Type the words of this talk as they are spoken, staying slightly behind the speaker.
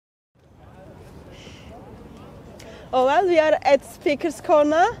Oh, well, we are at Speaker's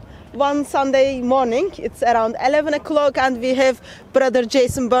Corner one Sunday morning. It's around 11 o'clock and we have Brother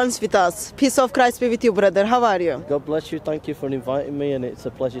Jason Burns with us. Peace of Christ be with you, brother. How are you? God bless you. Thank you for inviting me, and it's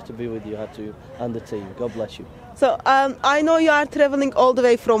a pleasure to be with you, Hatun, and the team. God bless you. So, I know you are traveling all the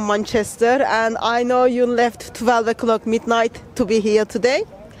way from Manchester, and I know you left 12 o'clock midnight to be here today.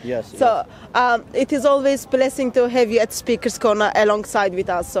 Yes. So, it is always a blessing to have you at Speaker's Corner alongside with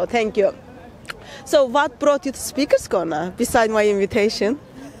us. So, thank you. So, what brought you to Speaker's Corner beside my invitation?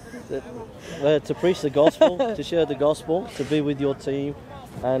 To preach the gospel, to share the gospel, to be with your team,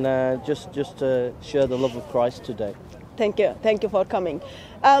 and just to share the love of Christ today. Thank you for coming.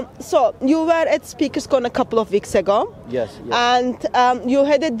 So you were at Speaker's Corner a couple of weeks ago. Yes. And you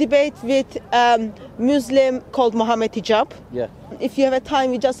had a debate with Muslim called Mohammed Hijab. Yeah. If you have a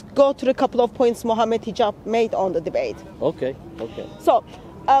time, we just go through a couple of points Mohammed Hijab made on the debate. Okay. So,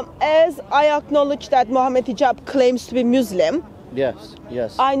 as I acknowledge that Mohammed Hijab claims to be Muslim. Yes.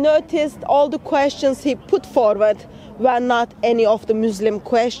 I noticed all the questions he put forward were not any of the Muslim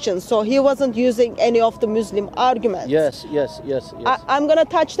questions, so he wasn't using any of the Muslim arguments. Yes. I'm going to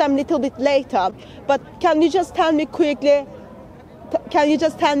touch them a little bit later, but can you just tell me quickly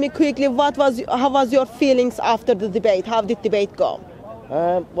how was your feelings after the debate? How did the debate go?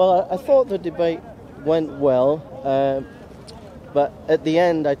 Well, I thought the debate went well, but at the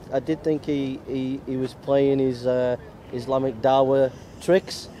end I did think he was playing his Islamic dawah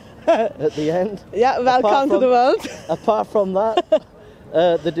tricks at the end. Yeah, welcome to the world. Apart from that,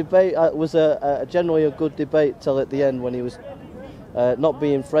 the debate was generally a good debate till at the end when he was not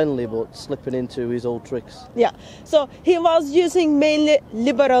being friendly but slipping into his old tricks. Yeah, so he was using mainly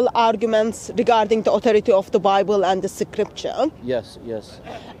liberal arguments regarding the authority of the Bible and the scripture. Yes.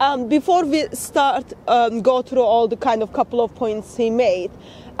 Before we start go through all the kind of couple of points he made,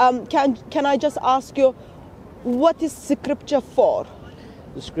 can I just ask you, what is scripture for?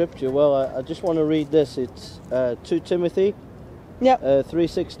 The scripture, well, I just want to read this. It's 2 Timothy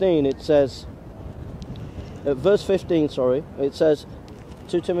 3:16. It says, verse 15, it says,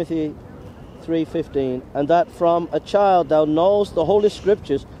 2 Timothy 3:15, and that from a child thou knowest the holy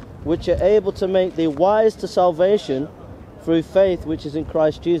scriptures, which are able to make thee wise to salvation through faith which is in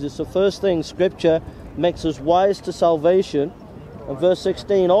Christ Jesus. So first thing, scripture makes us wise to salvation. And verse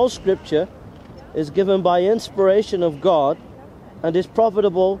 16, all scripture is given by inspiration of God and is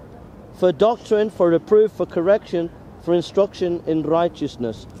profitable for doctrine, for reproof, for correction, for instruction in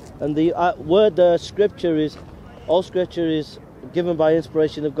righteousness. And the word scripture is, all scripture is given by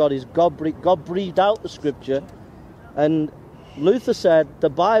inspiration of God. Is God breathed out the scripture. And Luther said the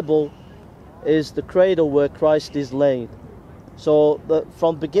Bible is the cradle where Christ is laid. So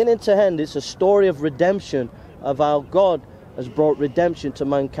from beginning to end, it's a story of redemption, of how God has brought redemption to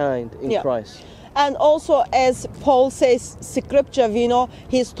mankind in Christ. And also, as Paul says, scripture, we know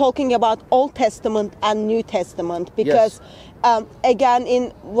he's talking about Old Testament and New Testament, because again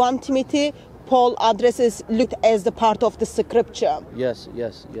in 1 Timothy, Paul addresses Luke as the part of the scripture. Yes.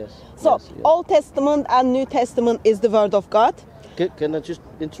 So, Old Testament and New Testament is the word of God. Can I just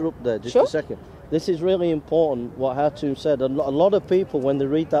interrupt there just Sure. a second? This is really important, what Hatun said. A lot of people, when they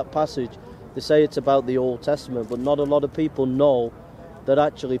read that passage, they say it's about the Old Testament, but not a lot of people know that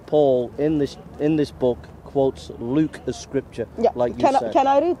actually Paul in this book quotes Luke as scripture, like you said. Can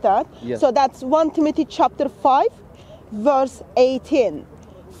I read that? Yes. So that's 1 Timothy chapter 5, verse 18.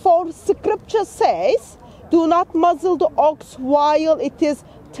 For scripture says, do not muzzle the ox while it is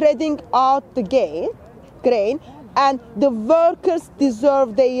treading out the grain, and the workers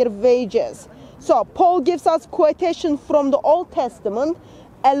deserve their wages. So Paul gives us quotation from the Old Testament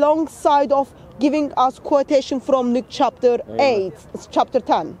alongside of giving us quotation from Luke chapter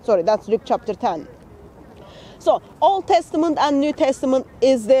 10. Sorry, that's Luke chapter 10. So, Old Testament and New Testament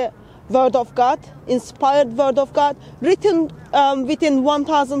is the Word of God, inspired Word of God, written within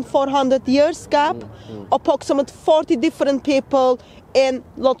 1,400 years gap, approximately 40 different people in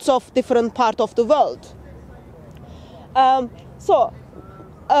lots of different parts of the world.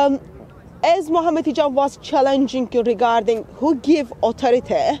 As Mohammed Hijab was challenging you regarding who give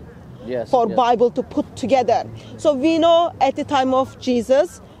authority for Bible to put together. So we know at the time of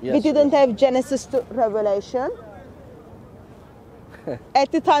Jesus, we didn't have Genesis to Revelation.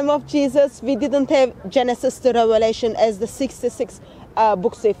 At the time of Jesus, we didn't have Genesis to Revelation as the 66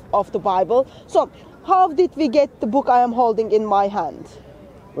 books of the Bible. So how did we get the book I am holding in my hand?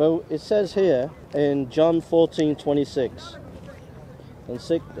 Well, it says here in John 14:26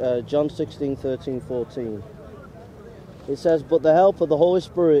 and John 16:13-14. It says, but the help of the Holy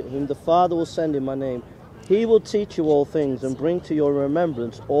Spirit, whom the Father will send in my name, he will teach you all things and bring to your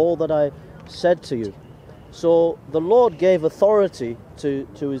remembrance all that I said to you. So the Lord gave authority to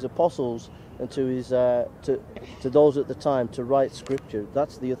his apostles and to his to those at the time to write scripture.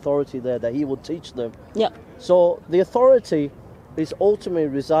 That's the authority there that he would teach them. Yeah. So the authority is ultimately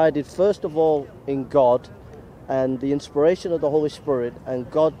resided first of all in God and the inspiration of the Holy Spirit, and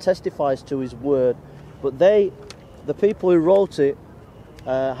God testifies to his word. But the people who wrote it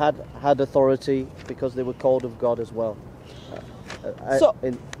had authority because they were called of God as well.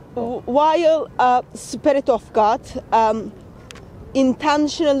 While Spirit of God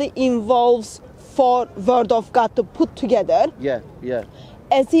intentionally involves for Word of God to put together. Yeah.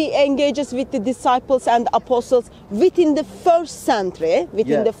 As he engages with the disciples and apostles within the first century,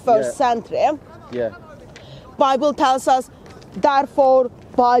 Bible tells us, therefore,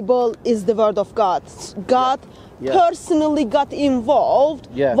 Bible is the Word of God. God personally got involved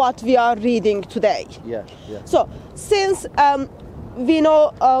what we are reading today. So, since we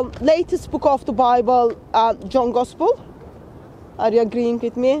know latest book of the Bible, John Gospel, are you agreeing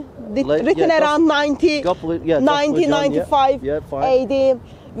with me? Written around 1995 AD,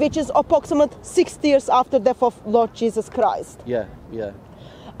 which is approximately 60 years after the death of Lord Jesus Christ.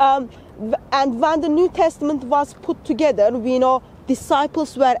 And when the New Testament was put together, we know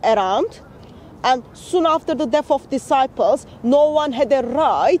disciples were around, and soon after the death of disciples, no one had a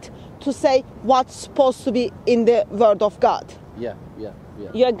right to say what's supposed to be in the Word of God. You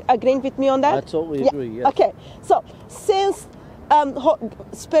agreeing with me on that? I totally agree. Yeah. Okay. So since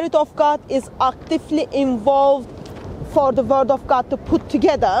Spirit of God is actively involved for the Word of God to put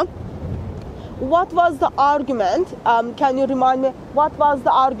together, what was the argument? Can you remind me? What was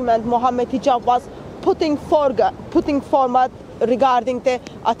the argument Muhammad Hijab was putting forward regarding the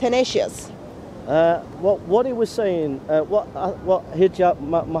Athanasius? What he was saying, what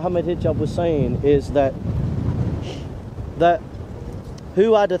Muhammad Hijab was saying is that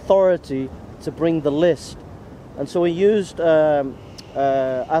who had authority to bring the list, and so he used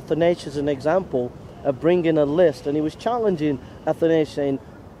Athanasius as an example of bringing a list, and he was challenging Athanasius, saying,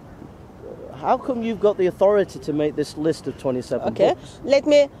 how come you've got the authority to make this list of 27 books? Let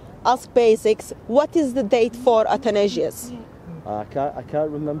me ask basics. What is the date for Athanasius? I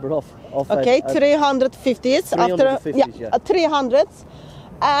can't remember off. Okay, 350s. 350s, 300s.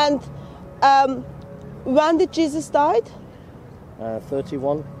 And when did Jesus died?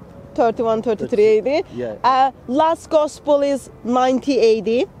 31. 33 AD. Last Gospel is 90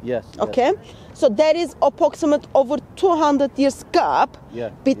 AD. Yes. Okay. So there is approximate over 200 years gap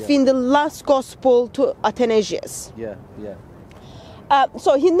between the last Gospel to Athanasius.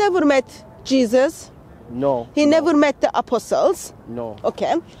 So he never met Jesus. No. He never met the apostles. No.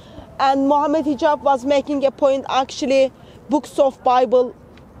 Okay. And Muhammad Hijab was making a point, actually books of Bible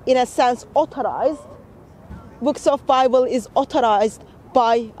in a sense authorized. Books of Bible is authorized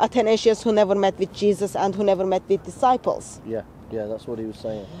by Athanasius, who never met with Jesus and who never met with disciples. Yeah, that's what he was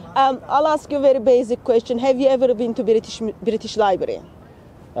saying. I'll ask you a very basic question. Have you ever been to British Library?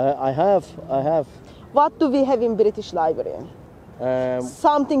 I have. What do we have in British Library?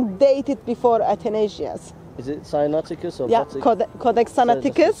 Something dated before Athanasius. Is it Sinaiticus or Vatican? Codex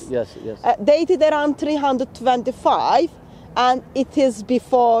Sinaiticus. Yes. Dated around 325, and it is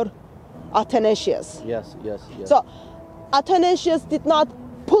before Athanasius. Yes. So Athanasius did not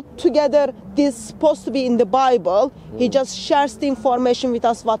put together this supposed to be in the Bible. He just shares the information with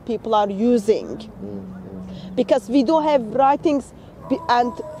us what people are using. Because we do have writings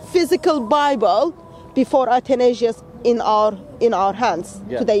and physical Bible before Athanasius in our hands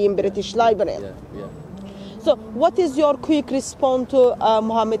today in British Library. So what is your quick response to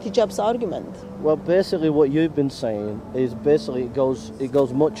Muhammad Hijab's argument? Well, basically what you've been saying is it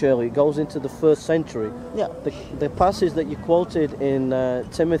goes much earlier. It goes into the 1st century. The passage that you quoted in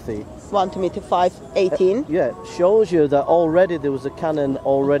Timothy, 1 Timothy 5:18. Shows you that already there was a canon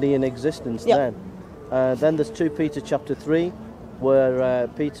already in existence then. Then there's 2 Peter chapter 3, where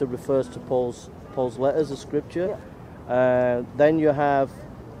Peter refers to Paul's letters as scripture. Then you have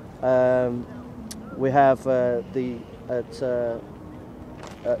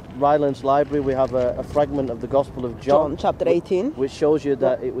at Ryland's Library, we have a fragment of the Gospel of John chapter 18, which shows you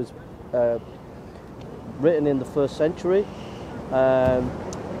that it was written in the 1st century.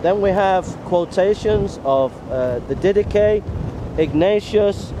 Then we have quotations of the Didache,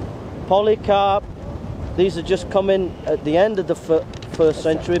 Ignatius, Polycarp. These are just coming at the end of the 1st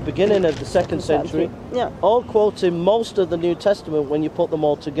century, beginning of the 2nd century. All quoting most of the New Testament when you put them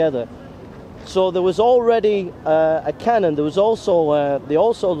all together. So there was already a canon. There was also they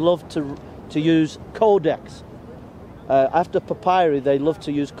also loved to use codex. After papyri, they loved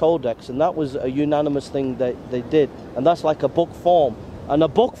to use codex, and that was a unanimous thing that they did. And that's like a book form. And a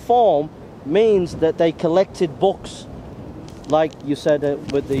book form means that they collected books, like you said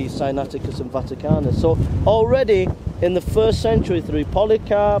with the Sinaiticus and Vaticanus. So already in the 1st century, through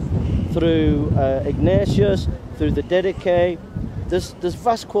Polycarp, through Ignatius, through the Didache, there's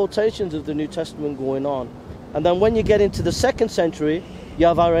vast quotations of the New Testament going on. And then when you get into the 2nd century, you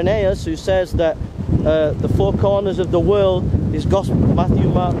have Irenaeus, who says that the 4 corners of the world is Gospel, Matthew,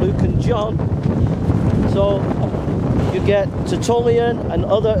 Mark, Luke and John. So you get Tertullian and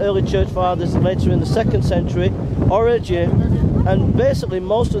other early church fathers later in the 2nd century, Origen, and basically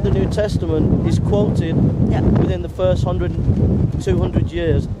most of the New Testament is quoted within the first 100, 200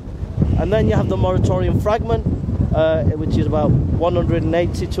 years. And then you have the Moratorium fragment, which is about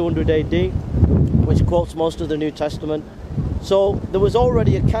 180, 200 AD, which quotes most of the New Testament. So there was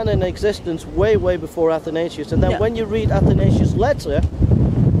already a canon in existence way before Athanasius. And then when you read Athanasius' letter,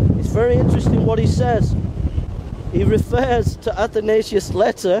 it's very interesting what he says. He refers to Athanasius'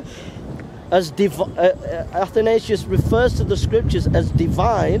 letter as Athanasius refers to the scriptures as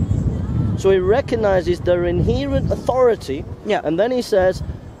divine, so he recognizes their inherent authority, and then he says,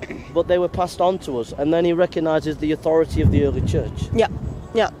 but they were passed on to us, and then he recognizes the authority of the early church.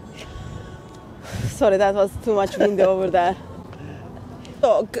 Sorry, that was too much wind over there.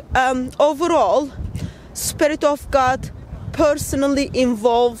 So, overall, Spirit of God personally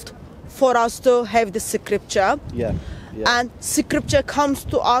involved for us to have the scripture. And scripture comes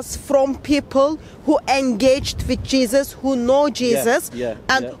to us from people who engaged with Jesus, who know Jesus,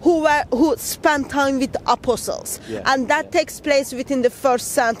 and who spent time with the apostles. And that takes place within the 1st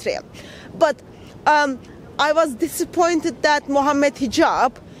century. But I was disappointed that Muhammad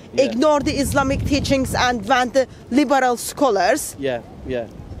Hijab ignored the Islamic teachings and went the liberal scholars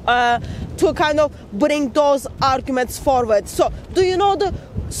to kind of bring those arguments forward. So do you know the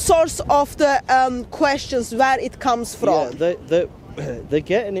source of the questions, where it comes from? They're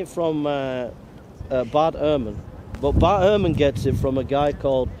getting it from Bart Ehrman, but Bart Ehrman gets it from a guy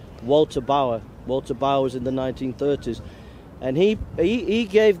called Walter Bauer. Walter Bauer was in the 1930s, and he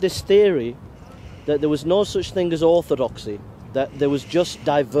gave this theory that there was no such thing as orthodoxy, that there was just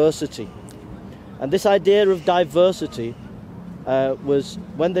diversity. And this idea of diversity was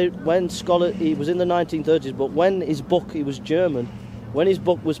when scholar, he was in the 1930s, but when his book, he was German, when his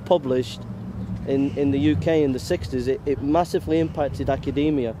book was published in the UK in the 60s, it massively impacted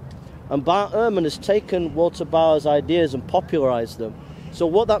academia. And Bart Ehrman has taken Walter Bauer's ideas and popularized them. So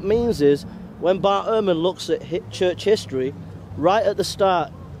what that means is, when Bart Ehrman looks at church history, right at the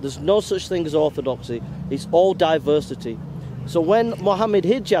start, there's no such thing as orthodoxy, it's all diversity. So when Muhammad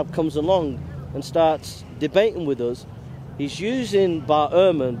Hijab comes along and starts debating with us, he's using Bart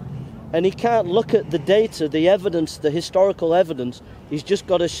Ehrman, and he can't look at the data, the evidence, the historical evidence. He's just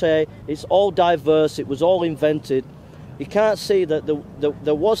got to say it's all diverse, it was all invented. He can't see that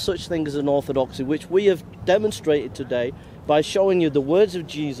there was such thing as an orthodoxy, which we have demonstrated today by showing you the words of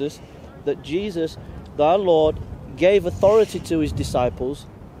Jesus, that Jesus, our Lord, gave authority to his disciples,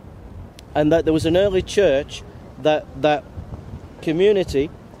 and that there was an early church, that community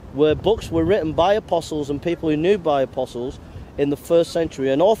where books were written by apostles and people who knew by apostles in the 1st century,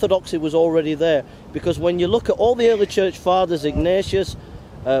 and orthodoxy was already there. Because when you look at all the early church fathers, Ignatius,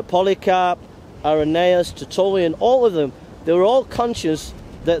 Polycarp, Irenaeus, Tertullian, all of them, they were all conscious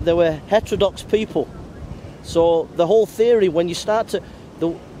that they were heterodox people. So the whole theory, when you start to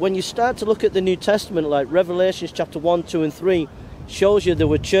look at the New Testament, like Revelations chapter 1, 2 and 3, shows you there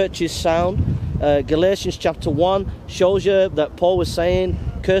were churches sound. Galatians chapter 1 shows you that Paul was saying,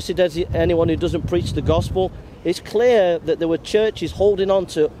 cursed is anyone who doesn't preach the gospel. It's clear that there were churches holding on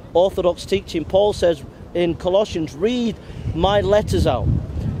to orthodox teaching. Paul says in Colossians, read my letters out.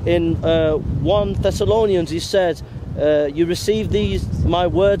 In 1 Thessalonians he says, you receive these my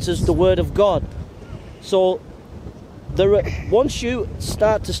words as the word of God. So once you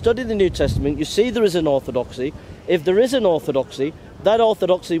start to study the New Testament, you see there is an orthodoxy. If there is an orthodoxy, that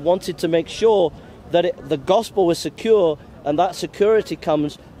orthodoxy wanted to make sure that the gospel was secure, and that security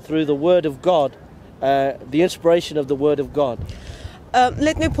comes through the word of God, the inspiration of the word of God.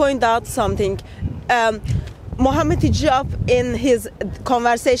 Let me point out something. Muhammad Hijab, in his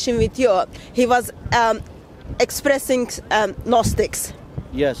conversation with you, he was expressing Gnostics.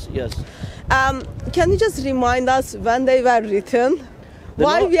 Yes. Can you just remind us when they were written?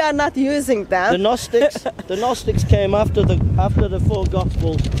 Why we are not using them? The Gnostics came after the 4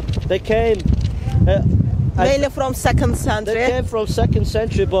 Gospels. They came mainly from 2nd century. They came from 2nd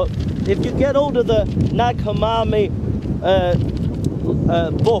century, but if you get hold of the Nag Hammadi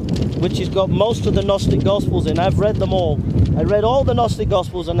book, which has got most of the Gnostic Gospels in, I've read them all. I read all the Gnostic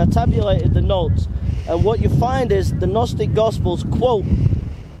Gospels and I tabulated the notes. And what you find is the Gnostic Gospels quote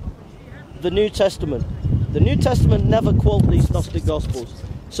the New Testament. The New Testament never quote these Gnostic Gospels.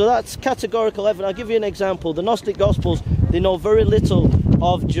 So that's categorical evidence. I'll give you an example. The Gnostic Gospels, they know very little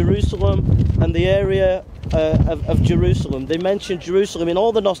of Jerusalem and the area of Jerusalem. They mention Jerusalem in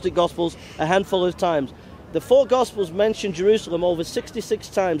all the Gnostic Gospels a handful of times. The 4 Gospels mention Jerusalem over 66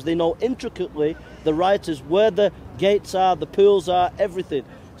 times. They know intricately, the writers, where the gates are, the pools are, everything.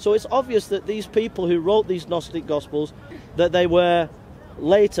 So it's obvious that these people who wrote these Gnostic Gospels, that they were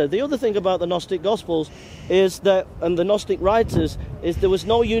later. The other thing about the Gnostic Gospels is that, and the Gnostic writers, is there was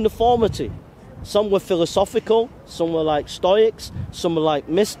no uniformity. Some were philosophical, some were like Stoics, some were like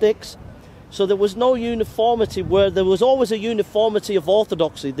mystics. So there was no uniformity, where there was always a uniformity of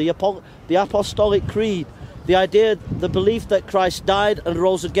orthodoxy, the Apostolic Creed, the idea, the belief that Christ died and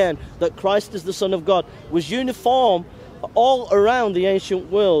rose again, that Christ is the Son of God, was uniform all around the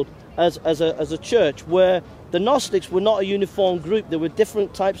ancient world as a church, where the Gnostics were not a uniform group. There were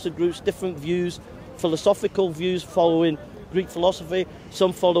different types of groups, different views, philosophical views following Greek philosophy,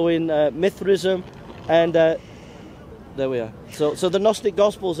 some following Mithraism, and there we are. So the Gnostic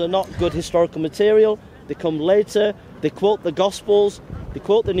Gospels are not good historical material. They come later. They quote the Gospels, they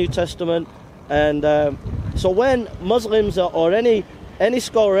quote the New Testament, and so when Muslims or any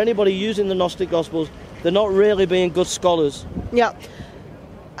scholar, anybody using the Gnostic Gospels, they're not really being good scholars. Yeah.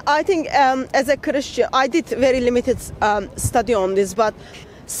 I think as a Christian, I did very limited study on this, but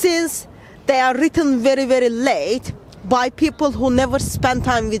since they are written very, very late by people who never spent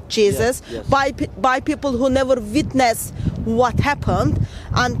time with Jesus, by people who never witnessed what happened,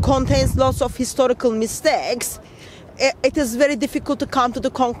 and contains lots of historical mistakes, it is very difficult to come to the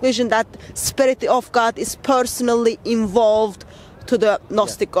conclusion that Spirit of God is personally involved to the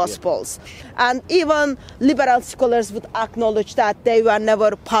Gnostic Gospels. And even liberal scholars would acknowledge that they were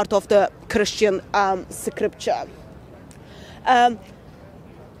never part of the Christian scripture.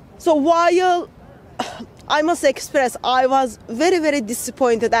 So while I must express, I was very, very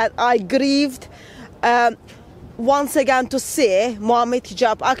disappointed, that I grieved once again to see Muhammad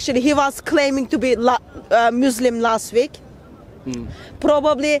Hijab. Actually, he was claiming to be Muslim last week.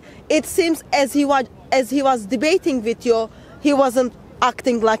 Probably it seems as he was debating with you, he wasn't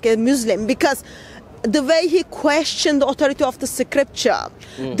acting like a Muslim, because the way he questioned the authority of the scripture,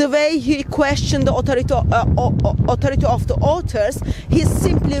 the way he questioned the authority of the authors, he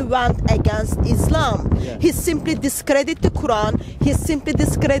simply went against Islam. He simply discredited the Quran, he simply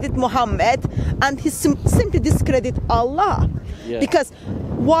discredited Muhammad, and he simply discredited Allah. Because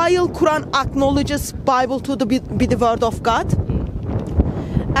while Quran acknowledges Bible to be the word of God,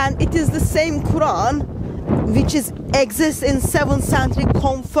 and it is the same Quran which exists in 7th century,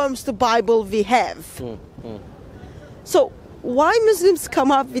 confirms the Bible we have. So why Muslims come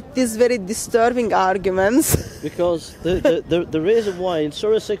up with these very disturbing arguments? Because the reason why, in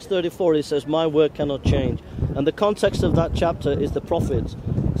Surah 6:34 it says, "My word cannot change," and the context of that chapter is the prophets.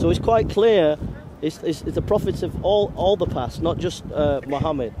 So it's quite clear, it's the prophets of all the past, not just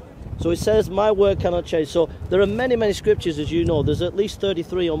Muhammad. So it says, "My word cannot change." So there are many scriptures, as you know. There's at least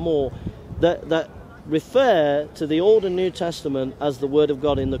 33 or more that refer to the Old and New Testament as the Word of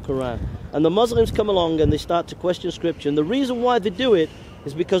God in the Quran. And the Muslims come along and they start to question Scripture. And the reason why they do it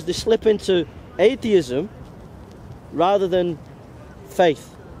is because they slip into atheism rather than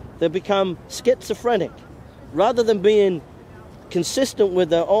faith. They become schizophrenic. Rather than being consistent with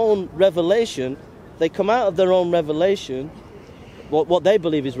their own revelation, they come out of their own revelation, what they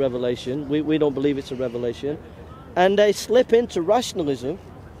believe is revelation. We don't believe it's a revelation. And they slip into rationalism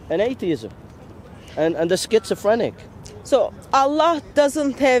and atheism. And they're schizophrenic. So Allah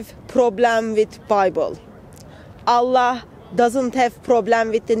doesn't have problem with Bible. Allah doesn't have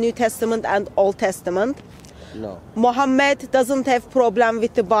problem with the New Testament and Old Testament. No. Muhammad doesn't have problem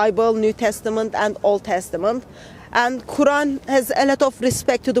with the Bible, New Testament and Old Testament. And Quran has a lot of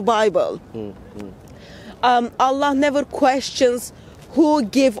respect to the Bible. Allah never questions who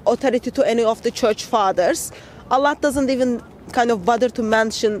give authority to any of the church fathers. Allah doesn't even kind of bother to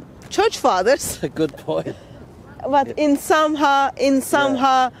mention church fathers. A good point. But in somehow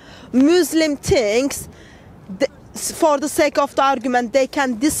Muslim thinks, for the sake of the argument, they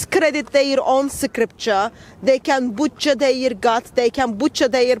can discredit their own scripture, they can butcher their God, they can butcher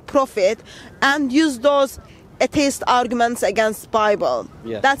their prophet, and use those atheist arguments against Bible.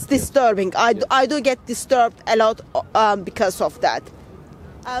 That's disturbing. I do get disturbed a lot because of that.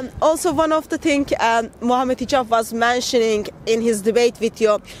 Also, one of the things Muhammad Hijab was mentioning in his debate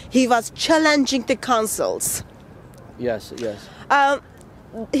video, he was challenging the councils. Yes.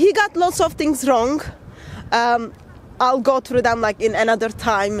 He got lots of things wrong. I'll go through them like in another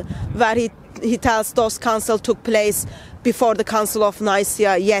time, where he tells those councils took place before the Council of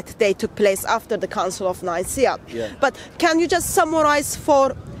Nicaea, yet they took place after the Council of Nicaea. Yeah. But can you just summarize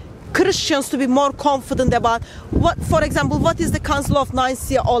for Christians to be more confident about what, for example, what is the Council of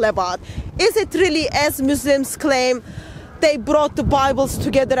Nicaea all about? Is it really, as Muslims claim, they brought the Bibles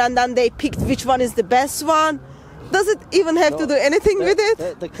together and then they picked which one is the best one? Does it even have to do anything with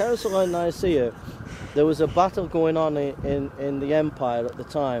it? The Council of Nicaea, there was a battle going on in the empire at the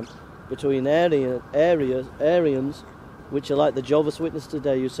time between Arians, which are like the Jehovah's Witnesses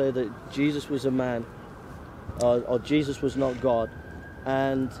today, who say that Jesus was a man, or Jesus was not God,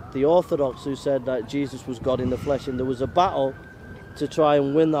 and the Orthodox, who said that Jesus was God in the flesh. And there was a battle to try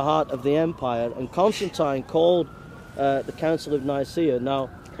and win the heart of the empire, and Constantine called the Council of Nicaea. Now,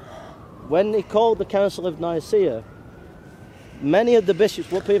 when he called the Council of Nicaea, many of the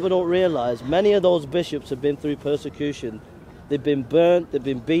bishops, what people don't realise, many of those bishops have been through persecution. They've been burnt, they've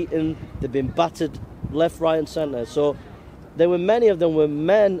been beaten, they've been battered left, right and centre. So many of them were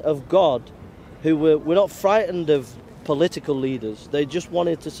men of God who were not frightened of political leaders. They just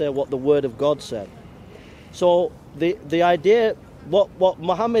wanted to say what the Word of God said. So the idea, what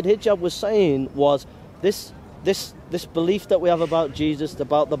Muhammad Hijab was saying was this belief that we have about Jesus,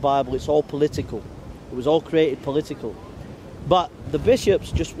 about the Bible, it's all political. It was all created political. But the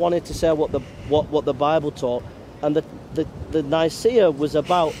bishops just wanted to say what the Bible taught, and the Nicaea was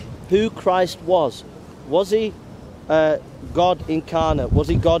about who Christ was. Was he God incarnate? Was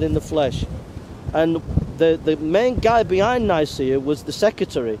he God in the flesh? And the main guy behind Nicaea was the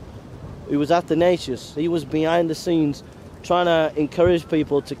secretary, who was Athanasius. He was behind the scenes trying to encourage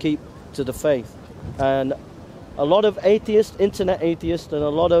people to keep to the faith. And a lot of atheists, internet atheists, and a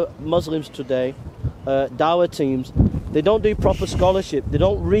lot of Muslims today, dawah teams, they don't do proper scholarship. They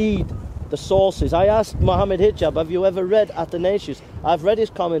don't read the sources. I asked Muhammad Hijab, have you ever read Athanasius? I've read his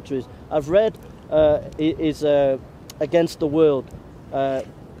commentaries. I've read his Against the World,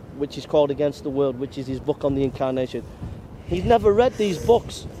 which is called Against the World, which is his book on the Incarnation. He's never read these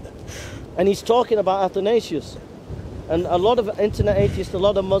books. And he's talking about Athanasius. And a lot of internet atheists, a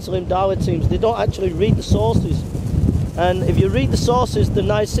lot of Muslim dawah teams, they don't actually read the sources. And if you read the sources, the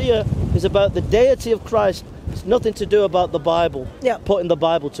Nicaea is about the deity of Christ. It's nothing to do about the Bible, putting the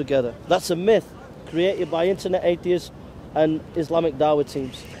Bible together. That's a myth created by internet atheists and Islamic dawah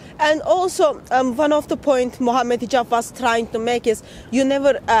teams. And also, one of the points Muhammad Hijab was trying to make is, you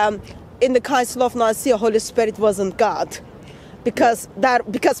never, in the Council of Nicaea, Holy Spirit wasn't God. Because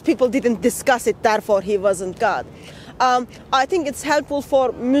people didn't discuss it, therefore he wasn't God. I think it's helpful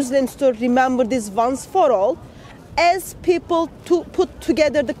for Muslims to remember this once for all. As people to put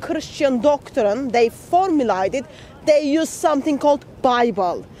together the Christian doctrine, they formulated, they used something called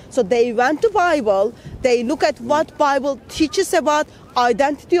Bible. So they went to Bible, they look at what Bible teaches about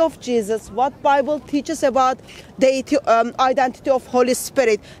identity of Jesus, what Bible teaches about deity, identity of Holy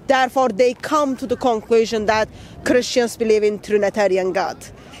Spirit. Therefore, they come to the conclusion that Christians believe in Trinitarian God.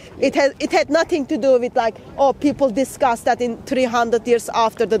 It had nothing to do with like, oh, people discussed that in 300 years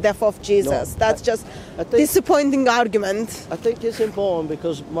after the death of Jesus. No, that's just a disappointing argument. I think it's important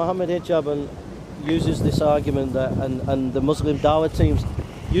because Muhammad Hijab uses this argument that, and the Muslim dawah teams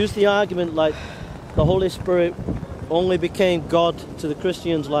use the argument like the Holy Spirit only became God to the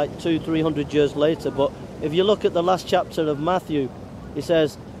Christians like 200-300 years later. But if you look at the last chapter of Matthew, he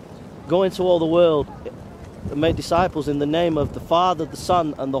says, go into all the world and make disciples in the name of the Father, the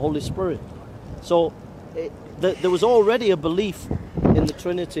Son, and the Holy Spirit. So there was already a belief in the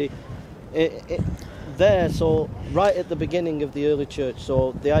Trinity there, so right at the beginning of the early church.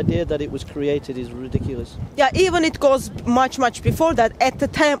 So the idea that it was created is ridiculous. Yeah, even it goes much before that. At the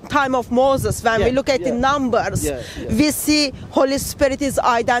time of Moses, when we look at the Numbers, we see Holy Spirit is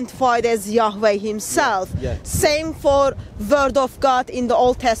identified as Yahweh himself. Same for Word of God in the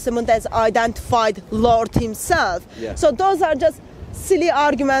Old Testament as identified Lord himself. So those are just silly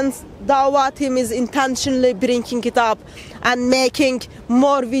arguments. Dawah team is intentionally bringing it up and making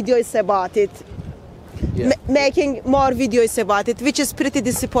more videos about it. Making more videos about it, which is pretty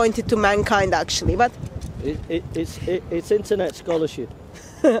disappointing to mankind actually. But it's internet scholarship.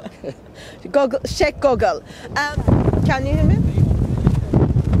 Google, check Google. Can you hear me?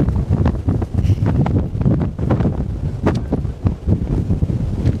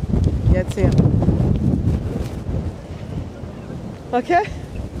 Jetzt hier. Okay.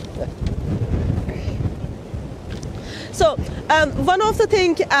 So one of the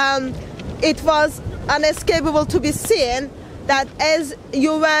things it was unescapable to be seen that as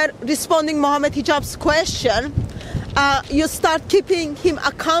you were responding Muhammad Hijab's question, you start keeping him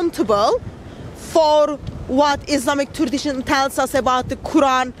accountable for what Islamic tradition tells us about the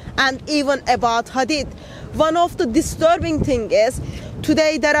Quran and even about Hadith. one of the disturbing thing is,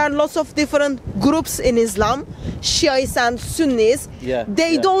 today there are lots of different groups in Islam, Shiites and Sunnis.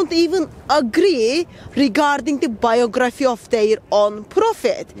 They don't even agree regarding the biography of their own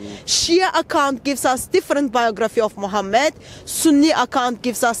prophet. Shia account gives us different biography of Muhammad. Sunni account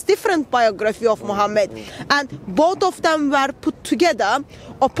gives us different biography of Muhammad. And both of them were put together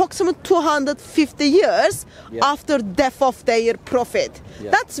approximately 250 years after death of their prophet.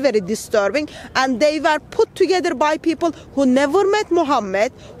 That's very disturbing. And they were put together by people who never met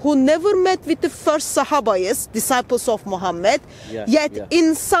Muhammad, who never met with the first Sahabayas, disciples of Muhammad. Yet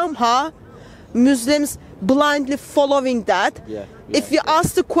in somehow Muslims blindly following that. If you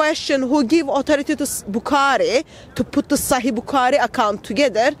ask the question who give authority to Bukhari to put the Sahih Bukhari account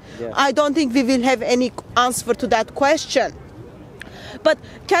together, I don't think we will have any answer to that question. But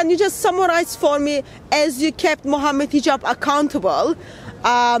can you just summarize for me, as you kept Muhammad hijab accountable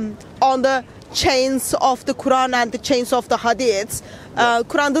on the chains of the Quran and the chains of the Hadiths?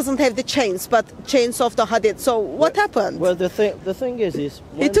 Quran doesn't have the chains, but chains of the Hadith. So what happened? Well, the thing is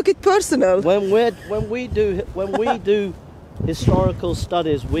he took it personal. When we do historical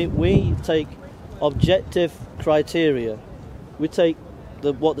studies, we take objective criteria. We take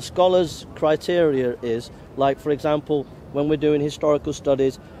what the scholars' criteria is. Like, for example, when we're doing historical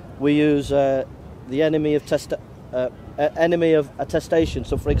studies, we use the enemy of attestation.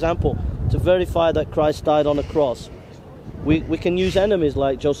 So, for example, to verify that Christ died on a cross, we can use enemies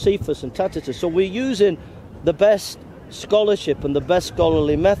like Josephus and Tacitus. So we're using the best scholarship and the best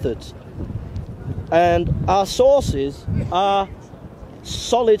scholarly methods. And our sources are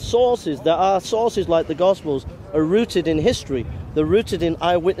solid sources. There are sources like the Gospels are rooted in history. They're rooted in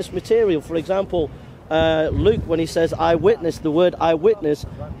eyewitness material. For example, Luke, when he says eyewitness, the word eyewitness,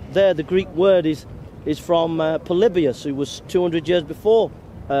 there the Greek word is from Polybius, who was 200 years before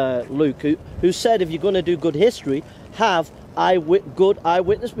Luke, who said if you're going to do good history, have good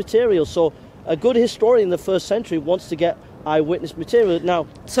eyewitness material. So a good historian in the first century wants to get eyewitness material. Now,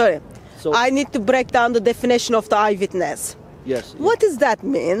 I need to break down the definition of the eyewitness. Yes. What does that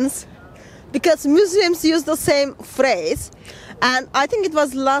mean? Because Muslims use the same phrase, and I think it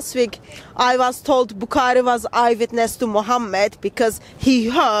was last week I was told Bukhari was eyewitness to Muhammad because he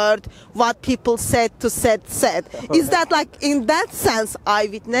heard what people said. Is that like in that sense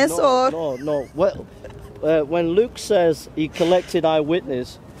eyewitness? No. Well, when Luke says he collected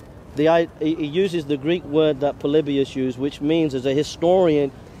eyewitness, he uses the Greek word that Polybius used, which means as a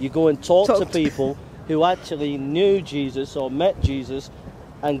historian you go and talk to people who actually knew Jesus or met Jesus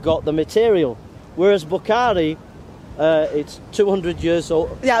and got the material. Whereas Bukhari, it's 200 years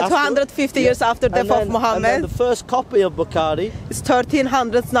old. Yeah, 250 years after the death of Muhammad. And then the first copy of Bukhari is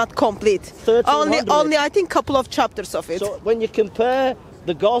 1300s, not complete. 1300. Only I think couple of chapters of it. So when you compare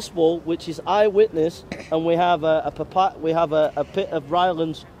the Gospel, which is eyewitness, and we have a Pitt of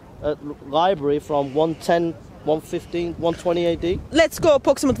Ryland's library from 110, 115, 120 AD. Let's go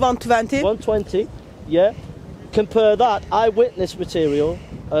approximately 120. 120, yeah. Compare that eyewitness material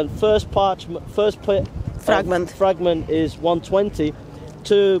and first fragment is 120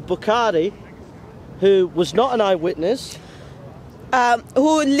 to Bukhari, who was not an eyewitness,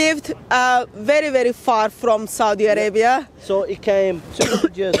 who lived very, very far from Saudi Arabia. So he came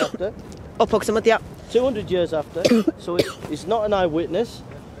 200 years after. Approximately, yeah. 200 years after. So he's not an eyewitness.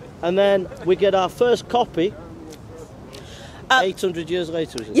 And then we get our first copy 800 years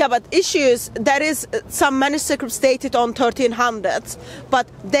later. Yeah, but issues, there is some manuscripts dated on 1300s, but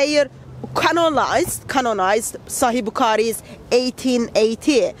they are canonized Sahih Bukhari is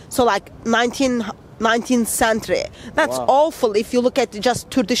 1880, so like 19th century. That's awful if you look at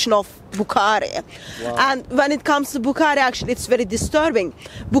just tradition of Bukhari. And when it comes to Bukhari, actually it's very disturbing.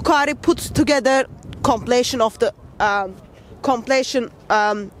 Bukhari puts together compilation of the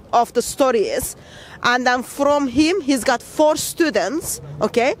stories, and then from him he's got 4 students,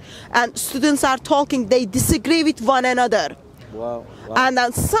 okay, and students are talking, they disagree with one another. And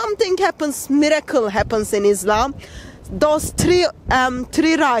then something happens, miracle happens in Islam. Those three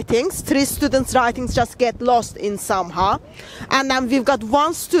students' writings just get lost in somehow, and then we've got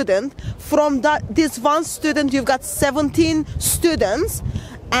one student. From this one student, you've got 17 students,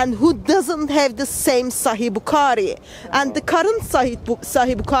 and who doesn't have the same Sahih Bukhari. And the current Sahih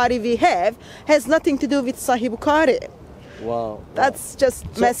Bukhari we have has nothing to do with Sahih Bukhari. That's just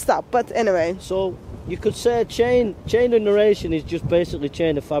messed up. But anyway. So you could say chain of narration is just basically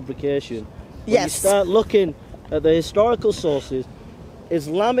chain of fabrication. When you start looking at the historical sources,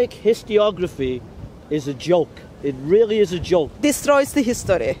 Islamic historiography is a joke. It really is a joke. Destroys the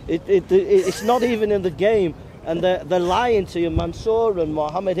history. It's not even in the game. And they're lying to you. Mansour and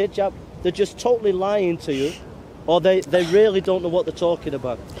Muhammad hijab, they're just totally lying to you, or they really don't know what they're talking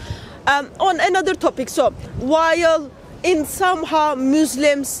about. On another topic, so while in somehow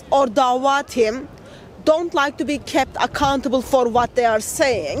Muslims or Dawah team don't like to be kept accountable for what they are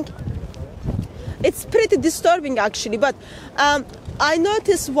saying, it's pretty disturbing actually. But I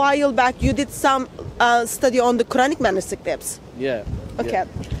noticed a while back you did some study on the Quranic manuscripts. Yeah. Okay.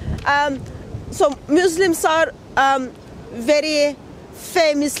 Yeah. So Muslims are very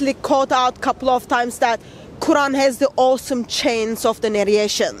famously caught out a couple of times that Quran has the awesome chains of the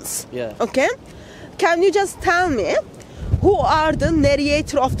narrations. Yeah. Okay. Can you just tell me who are the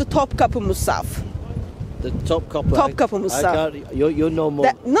narrator of the Topkapı Musaf? The Topkapı. Topkapı Musaf. You know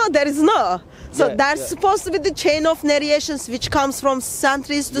more. No, there is no. So yeah, that's supposed to be the chain of narrations which comes from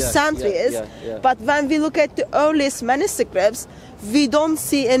centuries to centuries. But when we look at the earliest manuscripts, we don't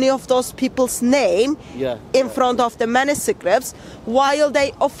see any of those people's name in front of the manuscripts, while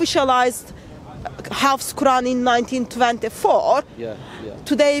they officialized Hafs Quran in 1924.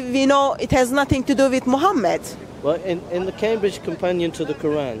 Today we know it has nothing to do with Muhammad. Well, in the Cambridge Companion to the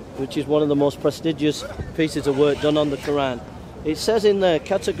Quran, which is one of the most prestigious pieces of work done on the Quran, it says in there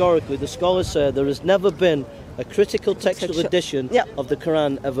categorically, the scholars say there has never been a critical textual edition of the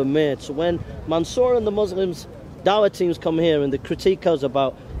Quran ever made. So when Mansour and the Muslims Dawah teams come here and they critique us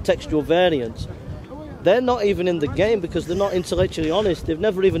about textual variants, they're not even in the game because they're not intellectually honest. They've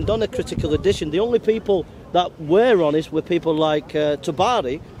never even done a critical edition. The only people that were honest were people like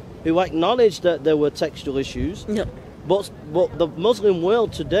Tabari, who acknowledged that there were textual issues. But the Muslim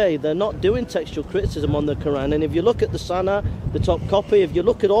world today, they're not doing textual criticism on the Quran. And if you look at the Sana, the Topkapı, if you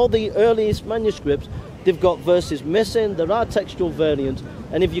look at all the earliest manuscripts, they've got verses missing. There are textual variants.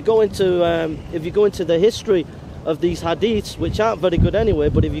 And if you go into the history of these hadiths, which aren't very good anyway,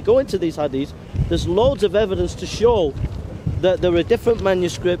 but if you go into these hadiths, there's loads of evidence to show that there are different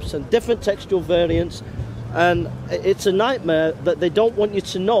manuscripts and different textual variants, and it's a nightmare that they don't want you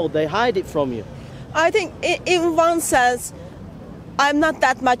to know. They hide it from you. I think in one sense, I'm not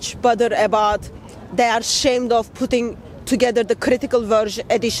that much bothered about they are ashamed of putting together the critical version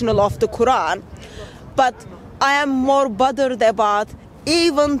additional of the Quran, but I am more bothered about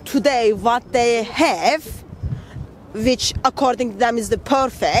even today what they have, which according to them is the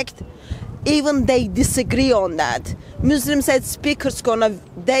perfect, even they disagree on that. Muslims at speakers corner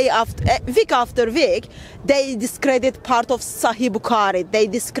week after week, they discredit part of Sahih Bukhari, they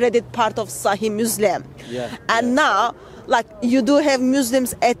discredit part of Sahih Muslim. Now, like, you do have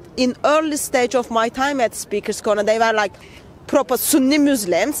Muslims in early stage of my time at speakers corner, they were like proper Sunni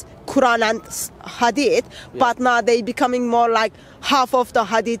Muslims, Quran and Hadith, but now they becoming more like half of the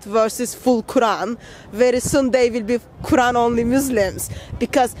Hadith versus full Quran. Very soon they will be Quran only Muslims,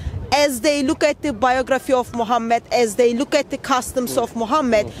 because as they look at the biography of Muhammad, as they look at the customs of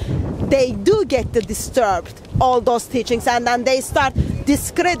Muhammad, they do get disturbed, all those teachings, and then they start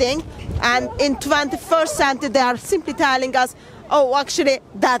discrediting, and in 21st century they are simply telling us, oh, actually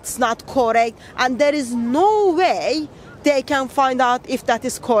that's not correct, and there is no way they can find out if that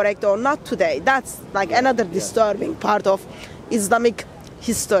is correct or not today. That's like another disturbing part of Islamic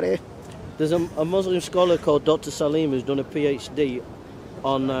history. There's a Muslim scholar called Dr. Salim who's done a PhD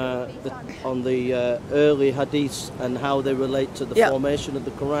on the early hadiths and how they relate to the formation of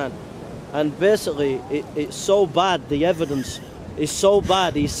the Quran. And basically, it's so bad, the evidence is so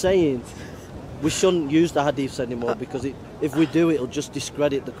bad, he's saying we shouldn't use the hadiths anymore because if we do, it'll just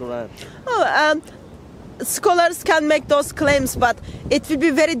discredit the Quran. Scholars can make those claims, but it will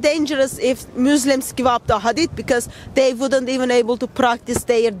be very dangerous if Muslims give up the hadith, because they wouldn't even able to practice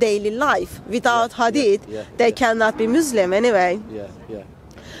their daily life. Without hadith, they cannot be Muslim anyway.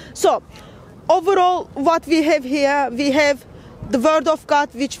 So, overall, what we have here, we have the Word of God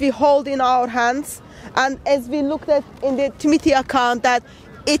which we hold in our hands, and as we looked at in the Timothy account, that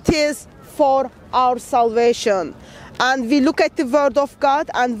it is for our salvation. And we look at the Word of God,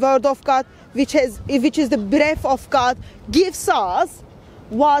 and Word of God which is the breath of God, gives us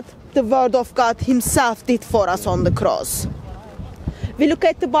what the Word of God Himself did for us on the cross. We look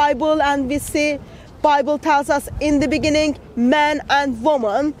at the Bible and we see Bible tells us in the beginning, man and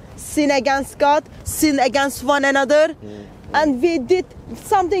woman sin against God, sin against one another, and we did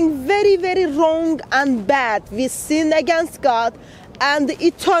something very, very wrong and bad. We sinned against God, and the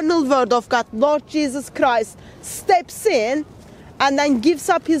eternal Word of God, Lord Jesus Christ, steps in and then gives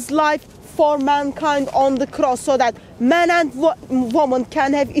up His life for mankind on the cross, so that man and woman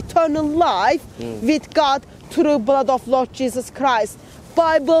can have eternal life with God through blood of Lord Jesus Christ.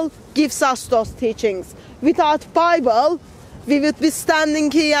 Bible gives us those teachings. Without Bible, we would be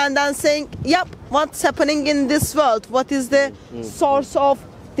standing here and then saying, yep, what's happening in this world? What is the source of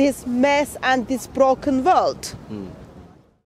this mess and this broken world.